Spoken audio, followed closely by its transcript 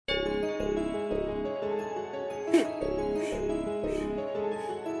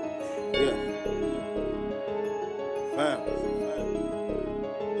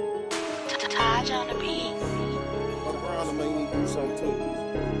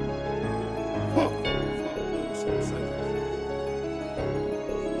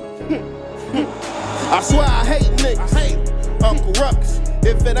I swear I hate niggas. Uncle Ruckus,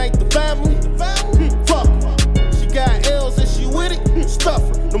 if it ain't the family, fuck her. She got L's and she with it, stuff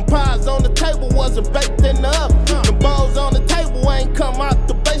her. Them pies on the table wasn't baked in the oven. Them bowls on the table ain't come out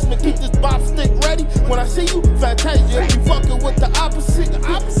the basement. Keep this bop stick ready. When I see you, Fantasia, if you fucking with the opposite,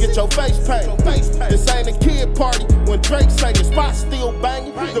 get your face painted. This ain't a kid party. When Drake singing, spot still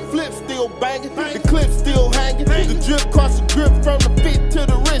banging, the flip still banging, the clip still hanging, the drip cross the grip from the feet to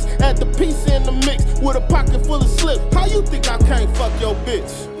the wrist. Add the piece in the mix with a pocket full of slip. How you think I can't fuck your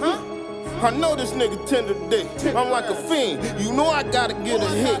bitch? I know this nigga tender dick. I'm like a fiend. You know I gotta get a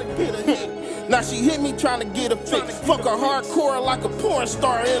hit. Now she hit me trying to get a fix. Fuck her hardcore like a porn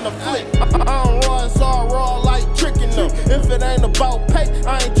star in a flick. I don't raw, it's all raw like tricking them. If it ain't about pay,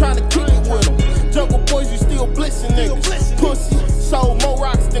 I ain't trying to kick it with them. Jungle boys, you still blitzing niggas. Pussy, sold more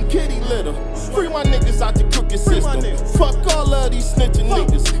rocks than kitty litter. Free my niggas out the crooked system. Fuck all of these snitching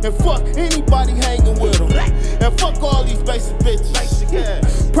niggas. And fuck anybody hanging with them. And fuck all these basic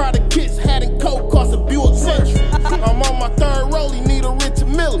bitches. Product kits, hat and coat, cost a Buick Century. I'm on my third rollie, need a Richard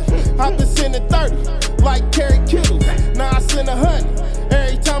Mille. I've been sending 30, like Carrie Kittles. Now I send 100,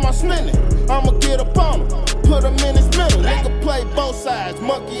 every time I spend it. I'ma get up on him, put him in his middle. Nigga play both sides,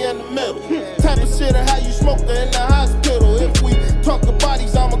 monkey in the middle. Type of shit of how you smoked her in the hospital. If we talk about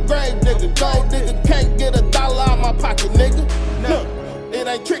bodies, I'm a grave nigga. Gold nigga can't get $1 out my pocket, nigga. Look, it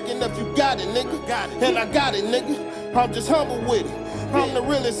ain't tricking if you got it, nigga. And I got it, nigga. I'm just humble with it. I'm the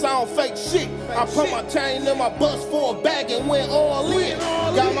realest, I don't fake shit. I put my chain in my bus for a bag and went all in.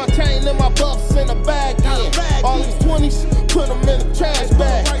 Got my chain in my buffs in a bag in. All these 20s, put them in the trap.